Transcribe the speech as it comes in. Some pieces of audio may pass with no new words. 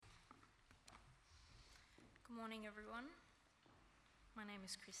Morning, everyone. My name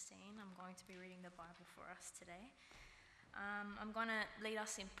is Christine. I'm going to be reading the Bible for us today. I'm going to lead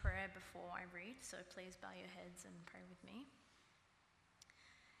us in prayer before I read, so please bow your heads and pray with me.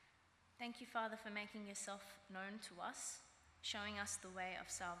 Thank you, Father, for making yourself known to us, showing us the way of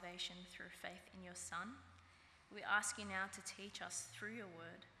salvation through faith in your Son. We ask you now to teach us through your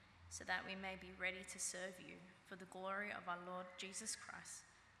word so that we may be ready to serve you for the glory of our Lord Jesus Christ.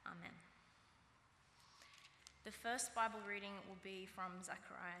 Amen. The first Bible reading will be from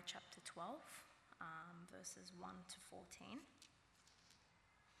Zechariah chapter 12, verses 1 to 14.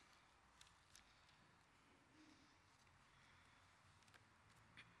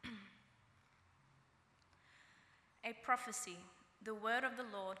 A prophecy, the word of the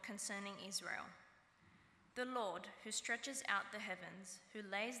Lord concerning Israel. The Lord, who stretches out the heavens, who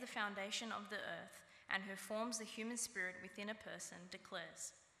lays the foundation of the earth, and who forms the human spirit within a person,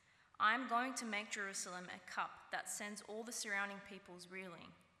 declares, I am going to make Jerusalem a cup that sends all the surrounding peoples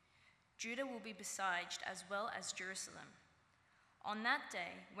reeling. Judah will be besieged as well as Jerusalem. On that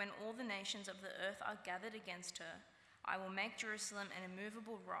day, when all the nations of the earth are gathered against her, I will make Jerusalem an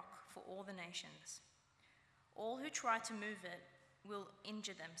immovable rock for all the nations. All who try to move it will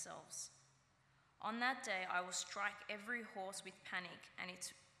injure themselves. On that day, I will strike every horse with panic and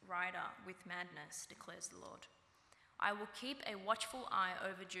its rider with madness, declares the Lord. I will keep a watchful eye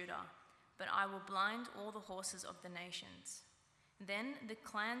over Judah, but I will blind all the horses of the nations. Then the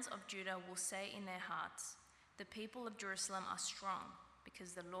clans of Judah will say in their hearts, the people of Jerusalem are strong,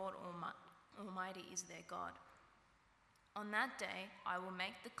 because the Lord Almighty is their God. On that day, I will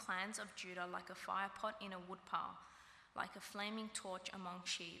make the clans of Judah like a firepot in a woodpile, like a flaming torch among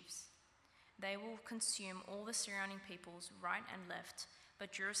sheaves. They will consume all the surrounding peoples right and left,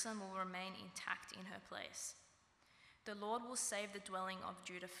 but Jerusalem will remain intact in her place. The Lord will save the dwelling of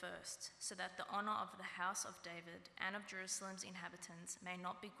Judah first, so that the honor of the house of David and of Jerusalem's inhabitants may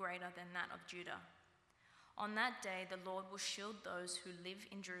not be greater than that of Judah. On that day, the Lord will shield those who live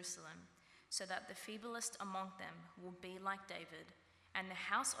in Jerusalem, so that the feeblest among them will be like David, and the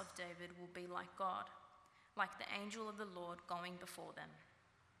house of David will be like God, like the angel of the Lord going before them.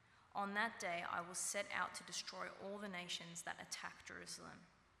 On that day, I will set out to destroy all the nations that attack Jerusalem.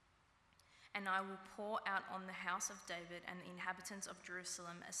 And I will pour out on the house of David and the inhabitants of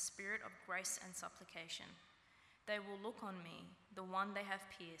Jerusalem a spirit of grace and supplication. They will look on me, the one they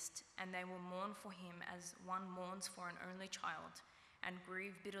have pierced, and they will mourn for him as one mourns for an only child, and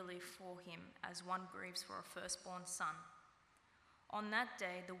grieve bitterly for him as one grieves for a firstborn son. On that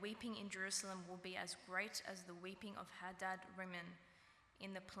day, the weeping in Jerusalem will be as great as the weeping of Hadad-rimmon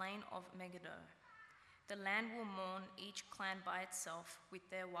in the plain of Megiddo. The land will mourn, each clan by itself, with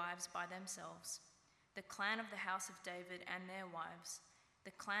their wives by themselves. The clan of the house of David and their wives.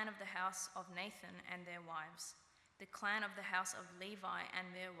 The clan of the house of Nathan and their wives. The clan of the house of Levi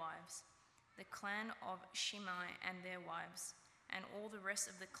and their wives. The clan of Shimei and their wives. And all the rest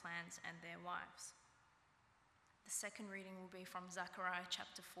of the clans and their wives. The second reading will be from Zechariah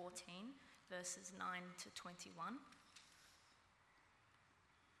chapter 14, verses 9 to 21.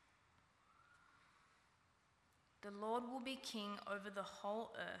 The Lord will be king over the whole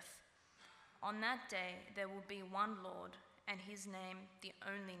earth. On that day, there will be one Lord, and his name the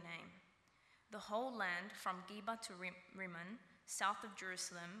only name. The whole land, from Geba to Rimmon, south of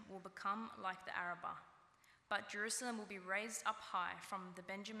Jerusalem, will become like the Arabah. But Jerusalem will be raised up high from the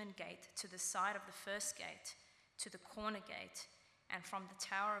Benjamin gate to the side of the first gate, to the corner gate, and from the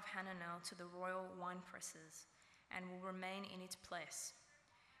tower of Hananel to the royal winepresses, and will remain in its place.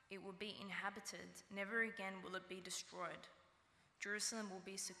 It will be inhabited, never again will it be destroyed. Jerusalem will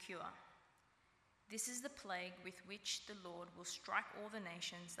be secure. This is the plague with which the Lord will strike all the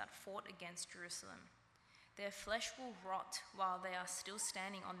nations that fought against Jerusalem. Their flesh will rot while they are still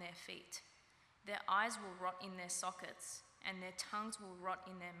standing on their feet. Their eyes will rot in their sockets, and their tongues will rot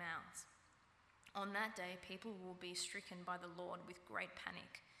in their mouths. On that day, people will be stricken by the Lord with great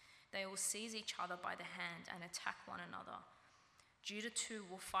panic. They will seize each other by the hand and attack one another. Judah too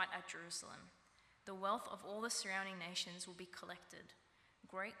will fight at Jerusalem. The wealth of all the surrounding nations will be collected,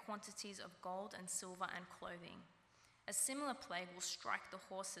 great quantities of gold and silver and clothing. A similar plague will strike the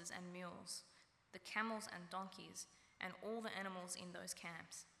horses and mules, the camels and donkeys, and all the animals in those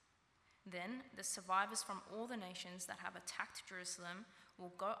camps. Then the survivors from all the nations that have attacked Jerusalem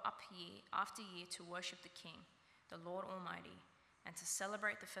will go up year after year to worship the King, the Lord Almighty, and to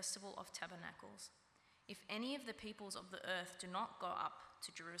celebrate the festival of tabernacles. If any of the peoples of the earth do not go up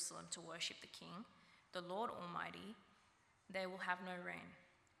to Jerusalem to worship the King, the Lord Almighty, they will have no rain.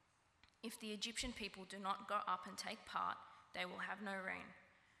 If the Egyptian people do not go up and take part, they will have no rain.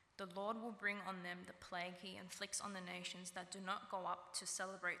 the Lord will bring on them the plague he inflicts on the nations that do not go up to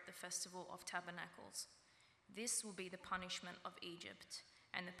celebrate the festival of tabernacles. This will be the punishment of Egypt,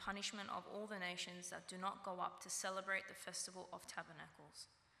 and the punishment of all the nations that do not go up to celebrate the festival of tabernacles.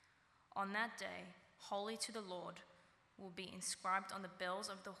 On that day, holy to the Lord will be inscribed on the bells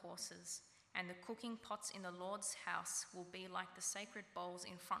of the horses, and the cooking pots in the Lord's house will be like the sacred bowls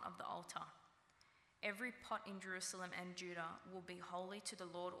in front of the altar. Every pot in Jerusalem and Judah will be holy to the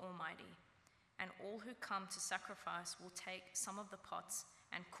Lord Almighty, and all who come to sacrifice will take some of the pots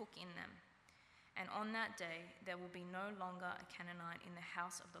and cook in them. And on that day there will be no longer a Canaanite in the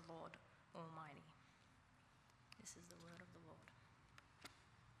house of the Lord Almighty. This is the word of the Lord.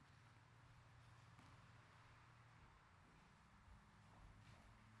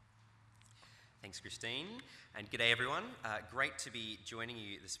 Thanks, Christine, and g'day everyone. Great to be joining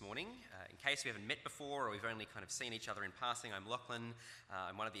you this morning. In case we haven't met before or we've only kind of seen each other in passing, I'm Lachlan.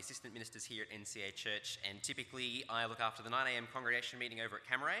 I'm one of the assistant ministers here at NCA Church, and typically I look after the 9 a.m. congregation meeting over at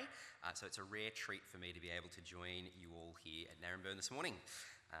Camaray, so it's a rare treat for me to be able to join you all here at Narembeen this morning.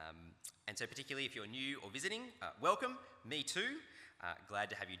 And so particularly if you're new or visiting, welcome, me too. Glad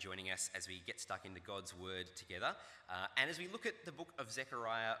to have you joining us as we get stuck into God's Word together, and as we look at the book of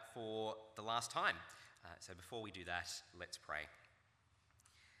Zechariah for the last time. So before we do that, let's pray.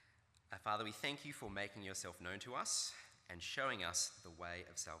 Father, we thank you for making yourself known to us and showing us the way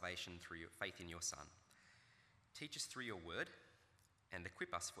of salvation through your faith in your Son. Teach us through your Word and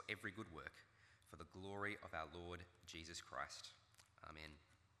equip us for every good work, for the glory of our Lord Jesus Christ. Amen.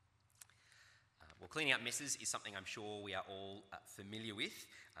 Well, cleaning up messes is something I'm sure we are all familiar with,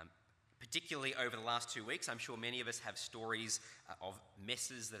 particularly over the last 2 weeks. I'm sure many of us have stories of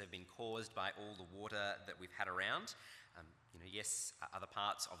messes that have been caused by all the water that we've had around. Yes, other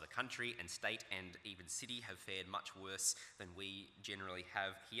parts of the country and state and even city have fared much worse than we generally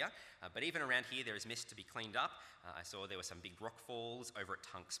have here. But even around here, there is mess to be cleaned up. I saw there were some big rock falls over at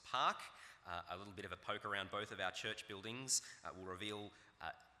Tunks Park. A little bit of a poke around both of our church buildings will reveal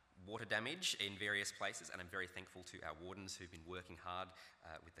water damage in various places, and I'm very thankful to our wardens who've been working hard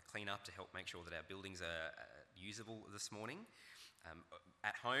with the clean-up to help make sure that our buildings are usable this morning.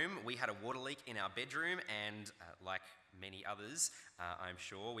 At home, we had a water leak in our bedroom, and like many others, I'm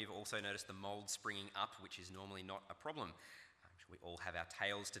sure, we've also noticed the mould springing up, which is normally not a problem. I'm sure we all have our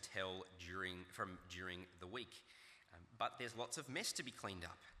tales to tell during the week. But there's lots of mess to be cleaned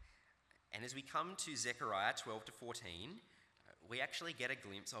up. And as we come to Zechariah 12 to 14, we actually get a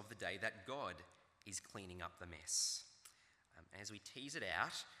glimpse of the day that God is cleaning up the mess. As we tease it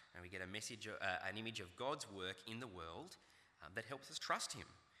out, and we get an image of God's work in the world that helps us trust him.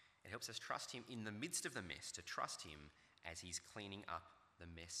 It helps us trust him in the midst of the mess, to trust him as he's cleaning up the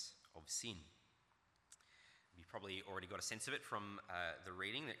mess of sin. You've probably already got a sense of it from the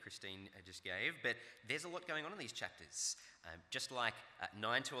reading that Christine just gave, but there's a lot going on in these chapters. Just like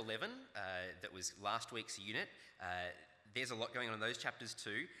 9 to 11, that was last week's unit, there's a lot going on in those chapters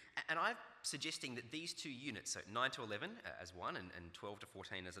too, and I'm suggesting that these two units, so 9 to 11 as one and 12 to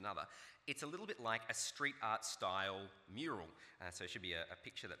 14 as another, it's a little bit like a street art style mural. So it should be a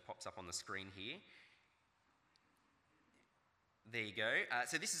picture that pops up on the screen here. There you go.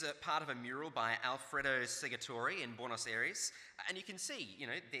 So this is a part of a mural by Alfredo Segatori in Buenos Aires. And you can see,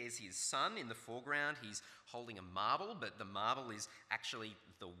 there's his son in the foreground. He's holding a marble, but the marble is actually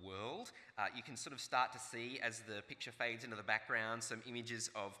the world. You can sort of start to see, as the picture fades into the background, some images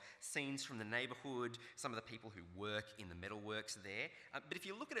of scenes from the neighbourhood, some of the people who work in the metalworks there. But if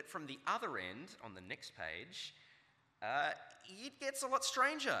you look at it from the other end, on the next page, it gets a lot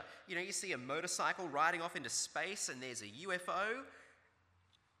stranger. You see a motorcycle riding off into space and there's a UFO.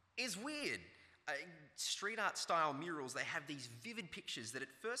 It's weird. Street art style murals, they have these vivid pictures that at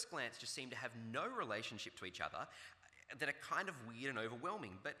first glance just seem to have no relationship to each other, that are kind of weird and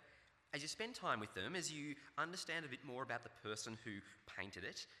overwhelming. But as you spend time with them, as you understand a bit more about the person who painted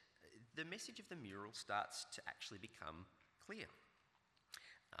it, the message of the mural starts to actually become clear.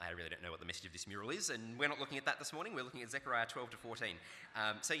 I really don't know what the message of this mural is, and we're not looking at that this morning. We're looking at Zechariah 12 to 14.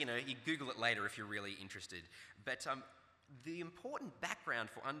 So, you Google it later if you're really interested. But the important background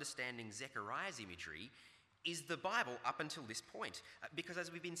for understanding Zechariah's imagery is the Bible up until this point. Because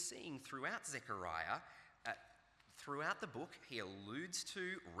as we've been seeing throughout Zechariah, throughout the book, he alludes to,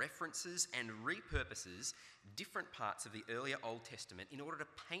 references, and repurposes different parts of the earlier Old Testament in order to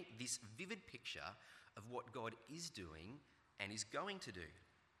paint this vivid picture of what God is doing and is going to do.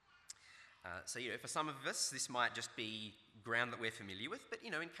 So, for some of us, this might just be ground that we're familiar with, but,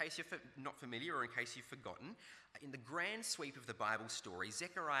 in case you're not familiar or in case you've forgotten, in the grand sweep of the Bible story,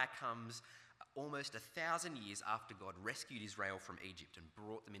 Zechariah comes almost 1,000 years after God rescued Israel from Egypt and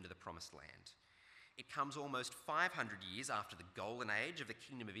brought them into the promised land. It comes almost 500 years after the golden age of the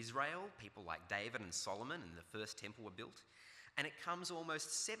kingdom of Israel. People like David and Solomon and the first temple were built. And it comes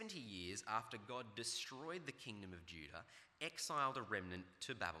almost 70 years after God destroyed the kingdom of Judah, exiled a remnant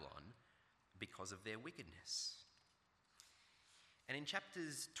to Babylon because of their wickedness. And in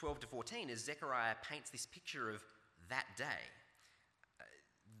chapters 12 to 14, as Zechariah paints this picture of that day,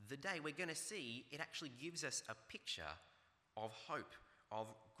 the day we're going to see, it actually gives us a picture of hope, of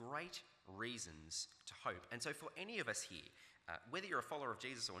great reasons to hope. And so for any of us here, whether you're a follower of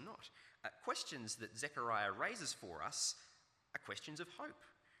Jesus or not, questions that Zechariah raises for us are questions of hope.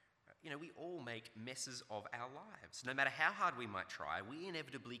 We all make messes of our lives. No matter how hard we might try, we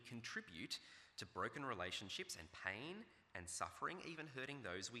inevitably contribute to broken relationships and pain and suffering, even hurting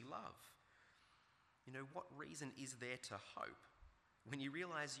those we love. What reason is there to hope when you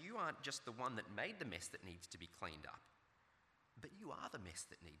realise you aren't just the one that made the mess that needs to be cleaned up, but you are the mess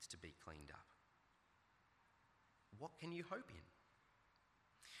that needs to be cleaned up? What can you hope in?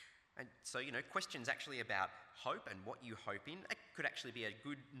 And so, questions actually about hope and what you hope in, it could actually be a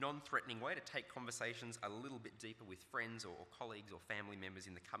good non-threatening way to take conversations a little bit deeper with friends or colleagues or family members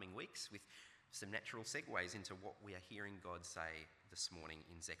in the coming weeks, with some natural segues into what we are hearing God say this morning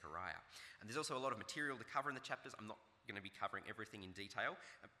in Zechariah. And there's also a lot of material to cover in the chapters. I'm not going to be covering everything in detail,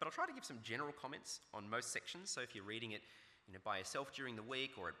 but I'll try to give some general comments on most sections. So if you're reading it by yourself during the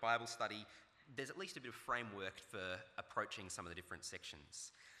week or at Bible study, there's at least a bit of framework for approaching some of the different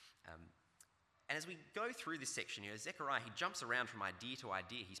sections. And as we go through this section, Zechariah, he jumps around from idea to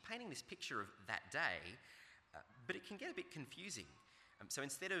idea. He's painting this picture of that day, but it can get a bit confusing. So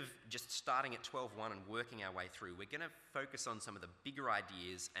instead of just starting at 12:1 and working our way through, we're going to focus on some of the bigger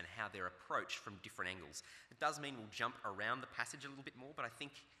ideas and how they're approached from different angles. It does mean we'll jump around the passage a little bit more, but I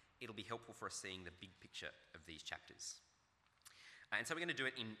think it'll be helpful for us seeing the big picture of these chapters. And so we're going to do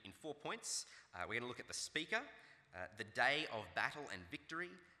it in 4 points. We're going to look at the speaker, the day of battle and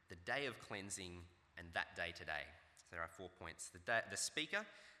victory, the day of cleansing, and that day today. So there are 4 points. The speaker,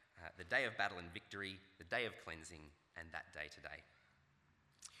 the day of battle and victory, the day of cleansing, and that day today.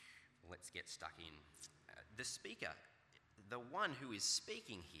 Let's get stuck in. The speaker, the one who is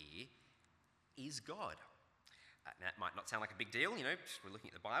speaking here, is God. Now, it might not sound like a big deal, we're looking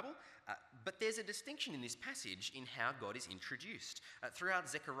at the Bible, but there's a distinction in this passage in how God is introduced. Throughout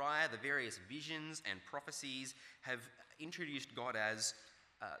Zechariah, the various visions and prophecies have introduced God as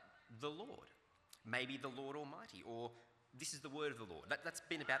the Lord, maybe the Lord Almighty, or this is the word of the Lord. That's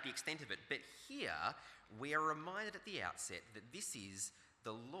been about the extent of it. But here, we are reminded at the outset that this is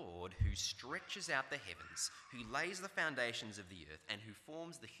the Lord who stretches out the heavens, who lays the foundations of the earth, and who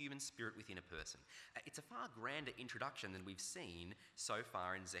forms the human spirit within a person. It's a far grander introduction than we've seen so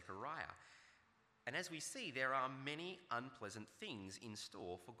far in Zechariah. And as we see, there are many unpleasant things in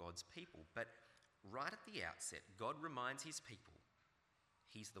store for God's people. But right at the outset, God reminds his people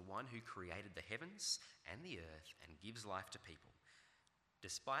he's the one who created the heavens and the earth and gives life to people.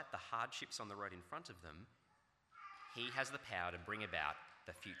 Despite the hardships on the road in front of them, he has the power to bring about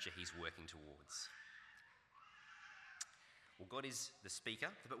the future he's working towards. Well, God is the speaker,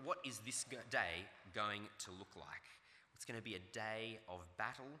 but what is this day going to look like? It's going to be a day of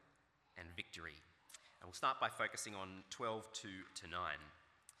battle and victory. And we'll start by focusing on 12 to 9.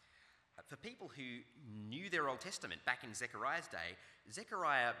 For people who knew their Old Testament back in Zechariah's day,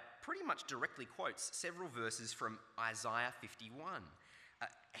 Zechariah pretty much directly quotes several verses from Isaiah 51.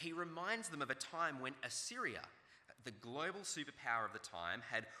 He reminds them of a time when Assyria, the global superpower of the time,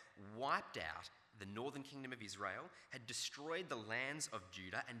 had wiped out the northern kingdom of Israel, had destroyed the lands of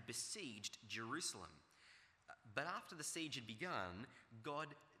Judah and besieged Jerusalem. But after the siege had begun, God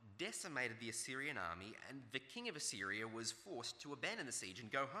decimated the Assyrian army, and the king of Assyria was forced to abandon the siege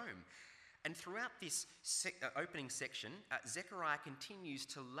and go home. And throughout this opening section, Zechariah continues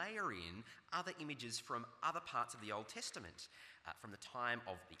to layer in other images from other parts of the Old Testament, from the time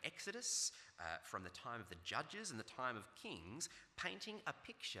of the Exodus, from the time of the Judges and the time of Kings, painting a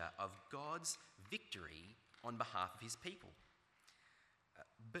picture of God's victory on behalf of his people.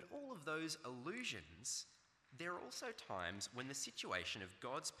 But all of those allusions, there are also times when the situation of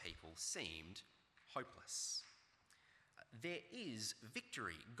God's people seemed hopeless. There is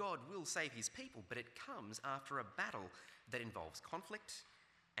victory. God will save his people, but it comes after a battle that involves conflict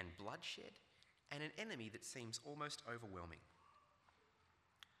and bloodshed and an enemy that seems almost overwhelming.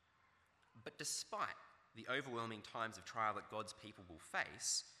 But despite the overwhelming times of trial that God's people will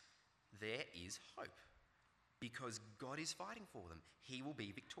face, there is hope, because God is fighting for them. He will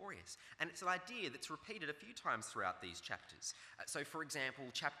be victorious. And it's an idea that's repeated a few times throughout these chapters. So, for example,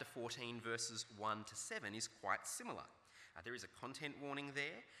 chapter 14, verses 1 to 7 is quite similar. There is a content warning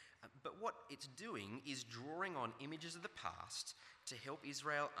there, But what it's doing is drawing on images of the past to help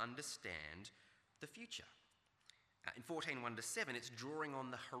Israel understand the future. In 14:1-7, it's drawing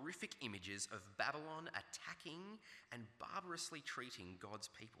on the horrific images of Babylon attacking and barbarously treating God's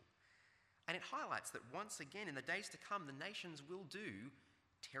people. And it highlights that once again, in the days to come, the nations will do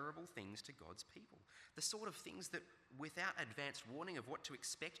terrible things to God's people. The sort of things that, without advance warning of what to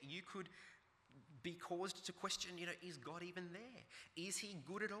expect, you could be caused to question, is God even there? Is he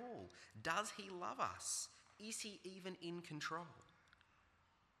good at all? Does he love us? Is he even in control?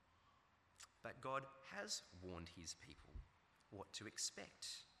 But God has warned his people what to expect.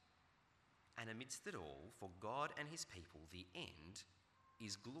 And amidst it all, for God and his people, the end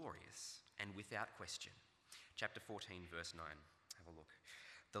is glorious and without question. Chapter 14, verse 9. Have a look.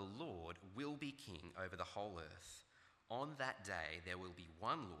 The Lord will be king over the whole earth. On that day there will be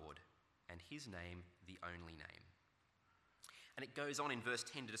one Lord, and his name the only name. And it goes on in verse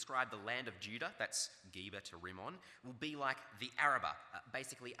 10 to describe the land of Judah, that's Geba to Rimmon, will be like the Arabah,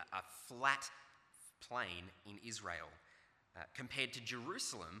 basically a flat plain in Israel, compared to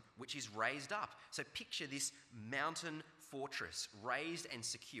Jerusalem, which is raised up. So picture this mountain fortress, raised and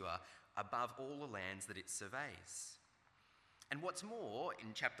secure above all the lands that it surveys. And what's more,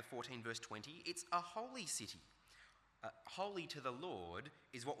 in chapter 14, verse 20, it's a holy city. Holy to the Lord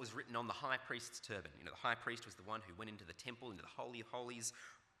is what was written on the high priest's turban. The high priest was the one who went into the temple, into the Holy of Holies,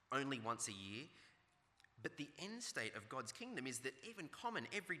 only once a year. But the end state of God's kingdom is that even common,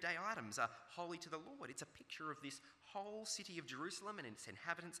 everyday items are holy to the Lord. It's a picture of this whole city of Jerusalem and its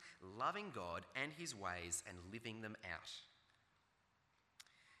inhabitants loving God and his ways and living them out.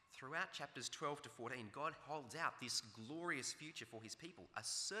 Throughout chapters 12 to 14, God holds out this glorious future for his people, a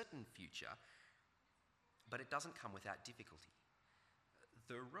certain future, but it doesn't come without difficulty.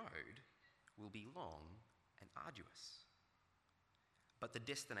 The road will be long and arduous, but the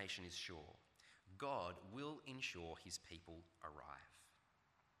destination is sure. God will ensure his people arrive.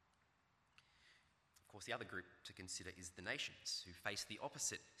 Of course, the other group to consider is the nations, who face the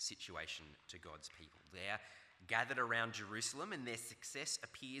opposite situation to God's people. They're gathered around Jerusalem, and their success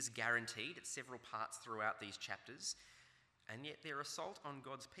appears guaranteed at several parts throughout these chapters, and yet their assault on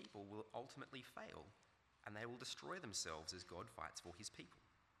God's people will ultimately fail, and they will destroy themselves as God fights for his people.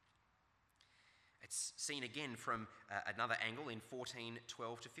 It's seen again from another angle in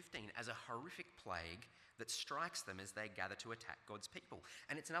 14:12-15 as a horrific plague that strikes them as they gather to attack God's people.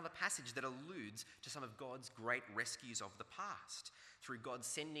 And it's another passage that alludes to some of God's great rescues of the past, through God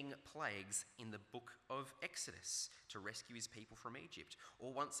sending plagues in the book of Exodus to rescue his people from Egypt.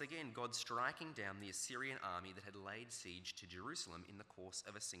 Or once again, God striking down the Assyrian army that had laid siege to Jerusalem in the course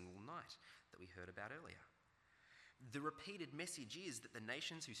of a single night that we heard about earlier. The repeated message is that the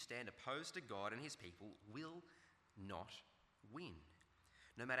nations who stand opposed to God and his people will not win.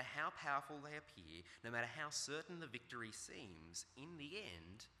 No matter how powerful they appear, no matter how certain the victory seems, in the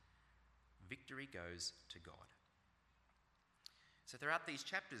end, victory goes to God. So throughout these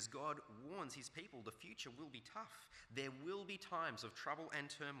chapters, God warns his people the future will be tough. There will be times of trouble and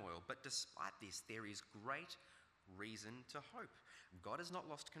turmoil, but despite this, there is great reason to hope. God has not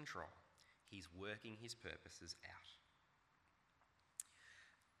lost control. He's working his purposes out.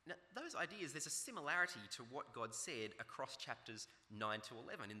 Now, those ideas, there's a similarity to what God said across chapters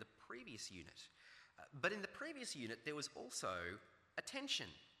 9-11 in the previous unit. But in the previous unit, there was also a tension.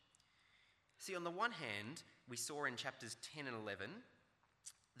 See, on the one hand, we saw in chapters 10 and 11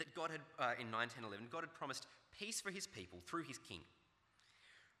 that God had, in 9, 10, 11, God had promised peace for his people through his king.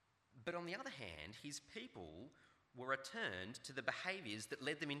 But on the other hand, his people were returned to the behaviours that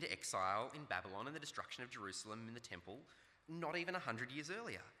led them into exile in Babylon and the destruction of Jerusalem and the temple not even 100 years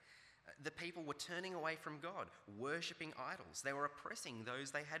earlier. The people were turning away from God, worshipping idols. They were oppressing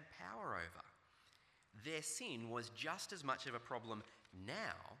those they had power over. Their sin was just as much of a problem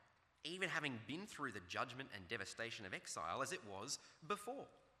now, even having been through the judgment and devastation of exile, as it was before.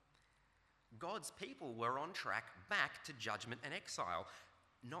 God's people were on track back to judgment and exile,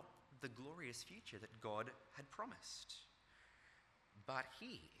 not the glorious future that God had promised. But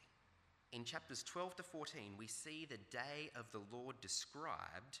here, in chapters 12-14, we see the day of the Lord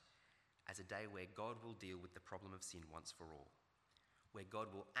described as a day where God will deal with the problem of sin once for all, where God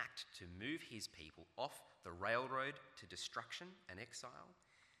will act to move his people off the railroad to destruction and exile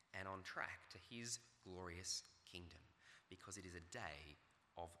and on track to his glorious kingdom, because it is a day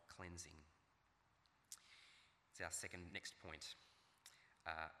of cleansing. It's our next point.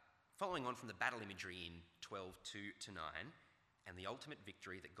 Following on from the battle imagery in 12:2-9 and the ultimate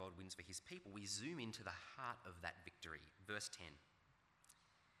victory that God wins for his people, we zoom into the heart of that victory. Verse 10.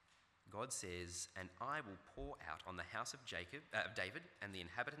 God says, "And I will pour out on the house of David and the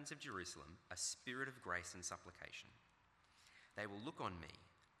inhabitants of Jerusalem a spirit of grace and supplication. They will look on me,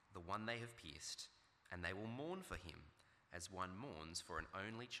 the one they have pierced, and they will mourn for him as one mourns for an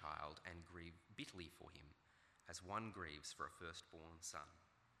only child and grieve bitterly for him as one grieves for a firstborn son."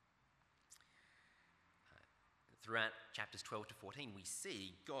 Throughout chapters 12 to 14, we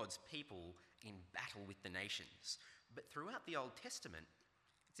see God's people in battle with the nations. But throughout the Old Testament,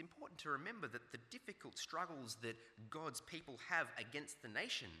 it's important to remember that the difficult struggles that God's people have against the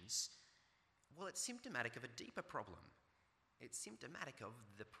nations, well, it's symptomatic of a deeper problem. It's symptomatic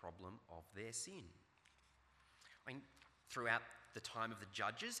of the problem of their sin. Throughout the time of the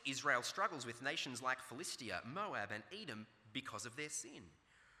Judges, Israel struggles with nations like Philistia, Moab, and Edom because of their sin.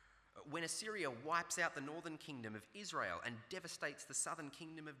 When Assyria wipes out the northern kingdom of Israel and devastates the southern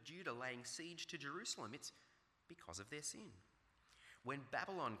kingdom of Judah, laying siege to Jerusalem, it's because of their sin. When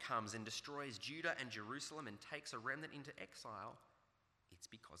Babylon comes and destroys Judah and Jerusalem and takes a remnant into exile, it's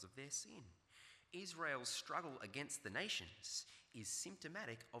because of their sin. Israel's struggle against the nations is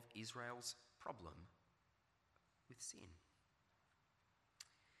symptomatic of Israel's problem with sin.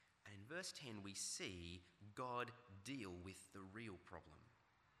 And in verse 10, we see God deal with the real problem.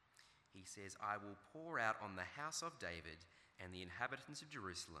 He says, "I will pour out on the house of David and the inhabitants of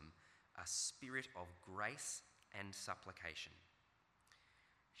Jerusalem a spirit of grace and supplication."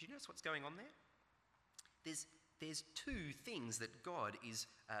 Did you notice what's going on there? There's two things that God is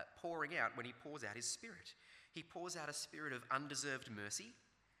pouring out when he pours out his spirit. He pours out a spirit of undeserved mercy,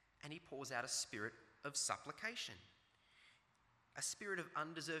 and he pours out a spirit of supplication. A spirit of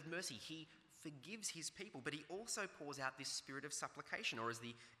undeserved mercy. He forgives his people, but he also pours out this spirit of supplication, or as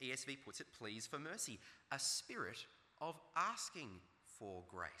the ESV puts it, pleas for mercy. A spirit of asking for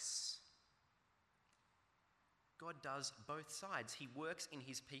grace. God does both sides. He works in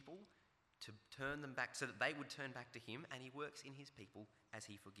his people to turn them back so that they would turn back to him, and he works in his people as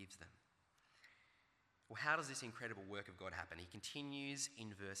he forgives them. Well, how does this incredible work of God happen? He continues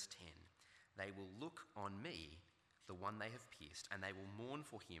in verse 10. "They will look on me, the one they have pierced, and they will mourn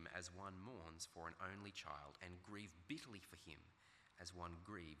for him as one mourns for an only child, and grieve bitterly for him as one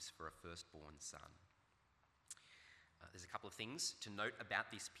grieves for a firstborn son." There's a couple of things to note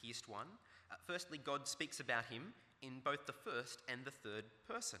about this pierced one. Firstly, God speaks about him in both the first and the third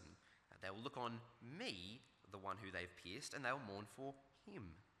person. They will look on me, the one who they've pierced, and they will mourn for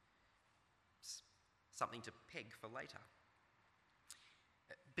him. It's something to peg for later.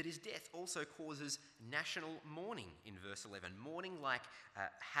 But his death also causes national mourning in verse 11. Mourning like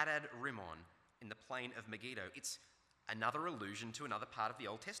Hadad Rimmon in the plain of Megiddo. It's another allusion to another part of the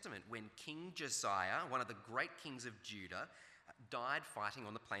Old Testament when King Josiah, one of the great kings of Judah, died fighting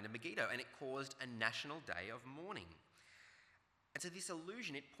on the plain of Megiddo, and it caused a national day of mourning. And so this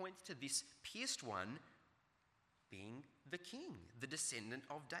allusion, it points to this pierced one being the king, the descendant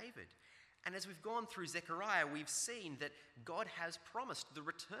of David. And as we've gone through Zechariah, we've seen that God has promised the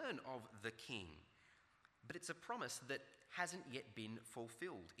return of the king. But it's a promise that hasn't yet been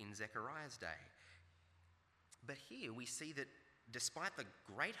fulfilled in Zechariah's day. But here we see that despite the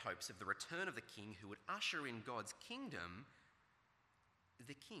great hopes of the return of the king who would usher in God's kingdom,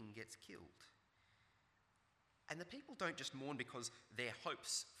 the king gets killed. And the people don't just mourn because their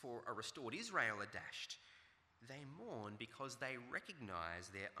hopes for a restored Israel are dashed. They mourn because they recognise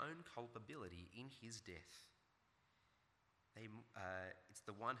their own culpability in his death. It's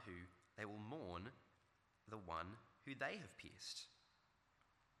the one who they will mourn, the one who they have pierced.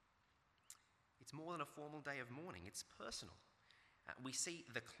 It's more than a formal day of mourning, it's personal. We see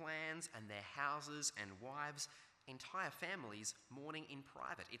the clans and their houses and wives, entire families mourning in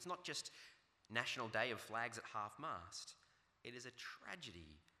private. It's not just National Day of Flags at half-mast. It is a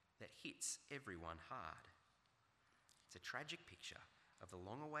tragedy that hits everyone hard. It's a tragic picture of the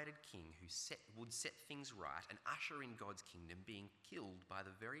long-awaited king who would set things right and usher in God's kingdom being killed by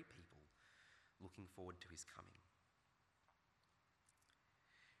the very people looking forward to his coming.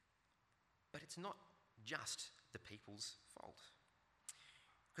 But it's not just the people's fault.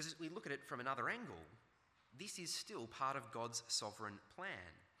 Because as we look at it from another angle, this is still part of God's sovereign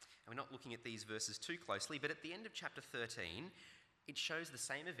plan. And we're not looking at these verses too closely, but at the end of chapter 13, it shows the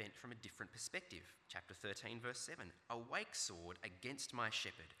same event from a different perspective. Chapter 13, verse 7. "Awake, sword, against my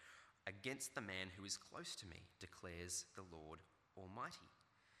shepherd, against the man who is close to me, declares the Lord Almighty."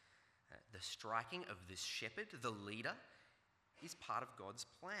 The striking of this shepherd, the leader, is part of God's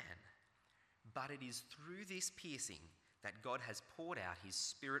plan. But it is through this piercing that God has poured out his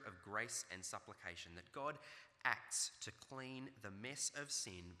spirit of grace and supplication, that God acts to clean the mess of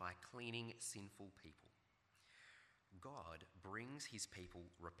sin by cleaning sinful people. God brings his people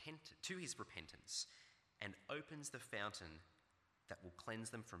to his repentance and opens the fountain that will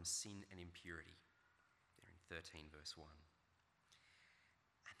cleanse them from sin and impurity. There in 13 verse 1.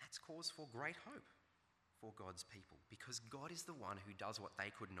 And that's cause for great hope for God's people, because God is the one who does what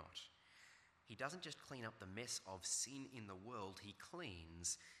they could not. He doesn't just clean up the mess of sin in the world, he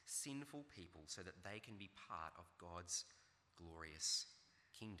cleans sinful people so that they can be part of God's glorious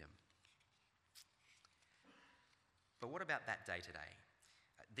kingdom. But what about that day today?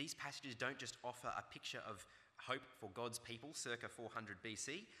 These passages don't just offer a picture of hope for God's people circa 400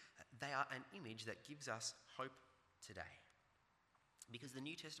 BC. They are an image that gives us hope today. Because the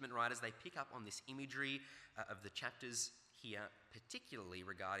New Testament writers, they pick up on this imagery of the chapters here, particularly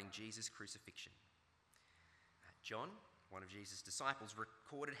regarding Jesus' crucifixion. John, one of Jesus' disciples,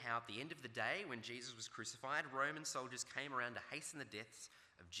 recorded how at the end of the day, when Jesus was crucified, Roman soldiers came around to hasten the deaths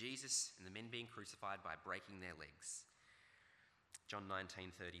of Jesus and the men being crucified by breaking their legs. John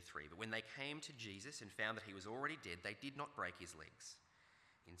 19:33. But when they came to Jesus and found that he was already dead, they did not break his legs.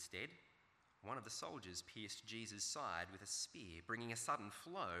 Instead, one of the soldiers pierced Jesus' side with a spear, bringing a sudden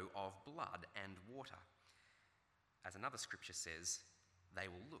flow of blood and water. As another scripture says, they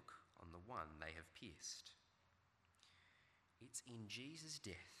will look on the one they have pierced. It's in Jesus'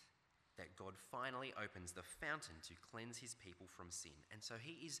 death that God finally opens the fountain to cleanse his people from sin. And so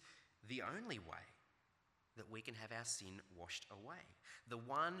he is the only way that we can have our sin washed away. The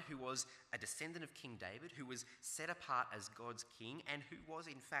one who was a descendant of King David, who was set apart as God's king, and who was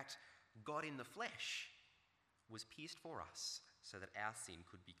in fact God in the flesh, was pierced for us so that our sin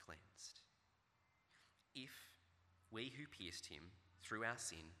could be cleansed. If we who pierced him through our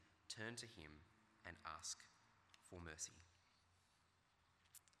sin turn to him and ask for mercy.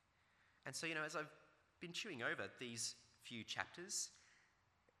 And so, as I've been chewing over these few chapters,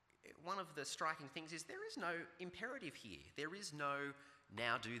 one of the striking things is there is no imperative here. There is no,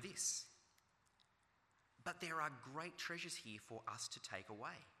 now do this. But there are great treasures here for us to take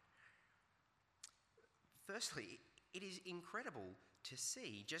away. Firstly, it is incredible to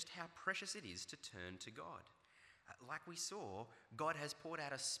see just how precious it is to turn to God. Like we saw, God has poured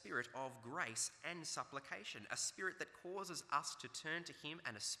out a spirit of grace and supplication, a spirit that causes us to turn to him,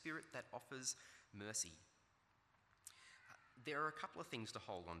 and a spirit that offers mercy. There are a couple of things to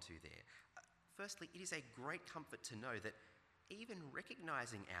hold on to there. Firstly, it is a great comfort to know that even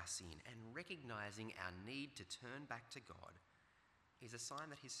recognizing our sin and recognizing our need to turn back to God is a sign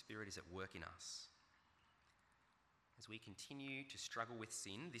that his spirit is at work in us. As we continue to struggle with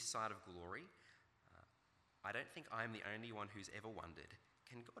sin this side of glory, I don't think I'm the only one who's ever wondered,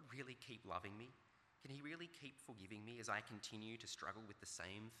 can God really keep loving me? Can he really keep forgiving me as I continue to struggle with the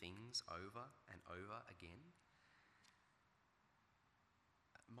same things over and over again?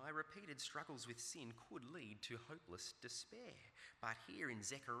 My repeated struggles with sin could lead to hopeless despair. But here in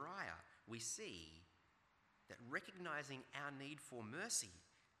Zechariah, we see that recognizing our need for mercy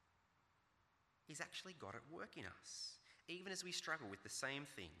is actually God at work in us. Even as we struggle with the same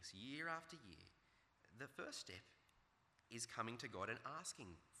things year after year, the first step is coming to God and asking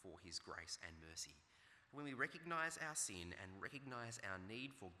for his grace and mercy. When we recognize our sin and recognize our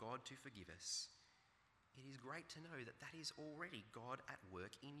need for God to forgive us, it is great to know that that is already God at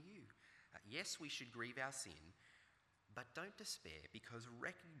work in you. Yes, we should grieve our sin, but don't despair, because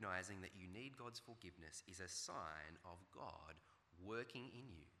recognizing that you need God's forgiveness is a sign of God working in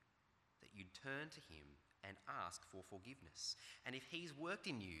you, that you turn to him and ask for forgiveness. And if he's worked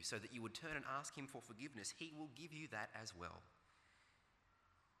in you so that you would turn and ask him for forgiveness, he will give you that as well.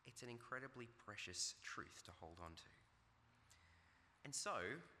 It's an incredibly precious truth to hold on to. And so,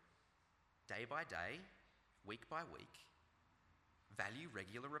 day by day, week by week, value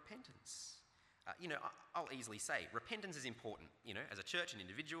regular repentance. I'll easily say repentance is important. As a church and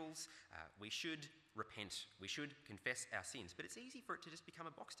individuals, we should repent. We should confess our sins. But it's easy for it to just become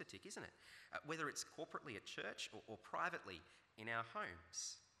a box to tick, isn't it? Whether it's corporately at church or privately in our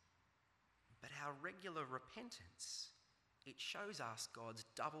homes. But our regular repentance, it shows us God's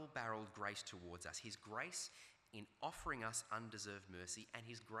double-barreled grace towards us. His grace in offering us undeserved mercy, and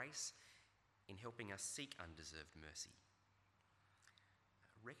his grace in helping us seek undeserved mercy.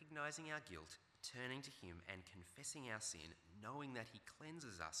 Recognizing our guilt, turning to him and confessing our sin, knowing that he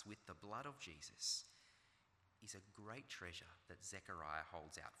cleanses us with the blood of Jesus, is a great treasure that Zechariah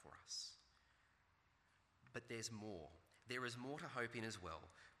holds out for us. But there's more. There is more to hope in as well,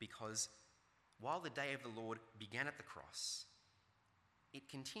 because while the day of the Lord began at the cross, it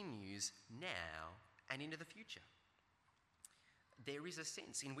continues now and into the future. There is a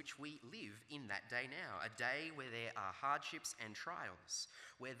sense in which we live in that day now, a day where there are hardships and trials,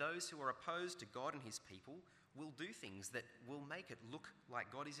 where those who are opposed to God and his people will do things that will make it look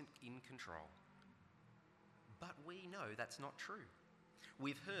like God isn't in control. But we know that's not true.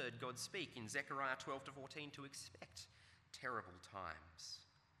 We've heard God speak in Zechariah 12 to 14 to expect terrible times.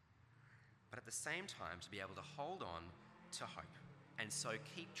 But at the same time, to be able to hold on to hope, and so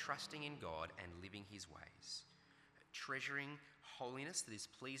keep trusting in God and living his ways, treasuring holiness that is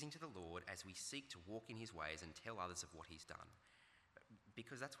pleasing to the Lord as we seek to walk in his ways and tell others of what he's done,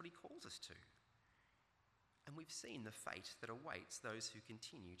 because that's what he calls us to. And we've seen the fate that awaits those who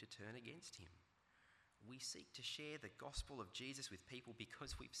continue to turn against him. We seek to share the gospel of Jesus with people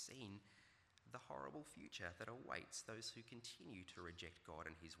because we've seen the horrible future that awaits those who continue to reject God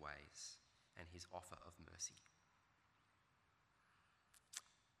and his ways and his offer of mercy.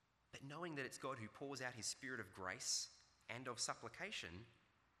 But knowing that it's God who pours out his spirit of grace and of supplication,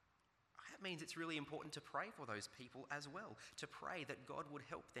 that means it's really important to pray for those people as well, to pray that God would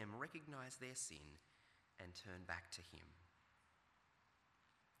help them recognise their sin and turn back to him.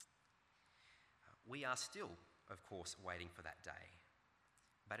 We are still, of course, waiting for that day,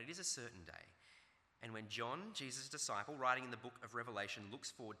 but it is a certain day. And when John, Jesus' disciple, writing in the book of Revelation,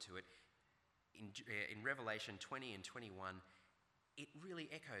 looks forward to it, in Revelation 20 and 21, it really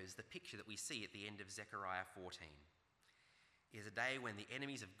echoes the picture that we see at the end of Zechariah 14. It is a day when the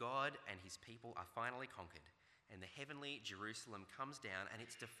enemies of God and his people are finally conquered, and the heavenly Jerusalem comes down, and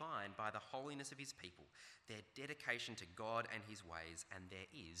it's defined by the holiness of his people, their dedication to God and his ways, and there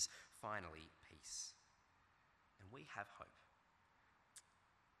is finally peace. And we have hope,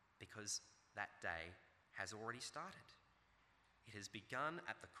 because that day has already started. It has begun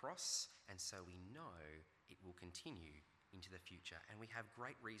at the cross, and so we know it will continue into the future, and we have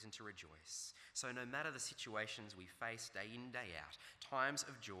great reason to rejoice. So no matter the situations we face day in, day out, times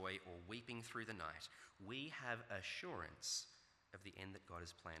of joy or weeping through the night, we have assurance of the end that God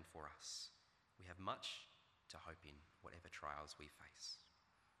has planned for us. We have much to hope in, whatever trials we face.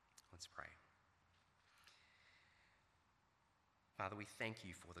 Let's pray. Father, we thank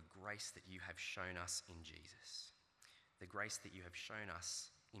you for the grace that you have shown us in Jesus, the grace that you have shown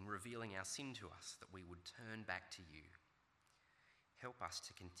us in revealing our sin to us, that we would turn back to you. Help us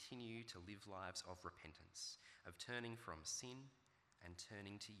to continue to live lives of repentance, of turning from sin and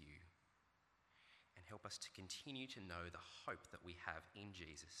turning to you. And help us to continue to know the hope that we have in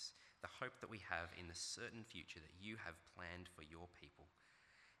Jesus, the hope that we have in the certain future that you have planned for your people.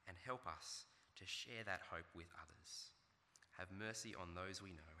 And help us to share that hope with others. Have mercy on those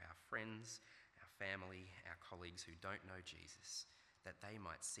we know, our friends, our family, our colleagues who don't know Jesus, that they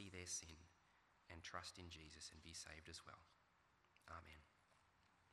might see their sin and trust in Jesus and be saved as well. Amen.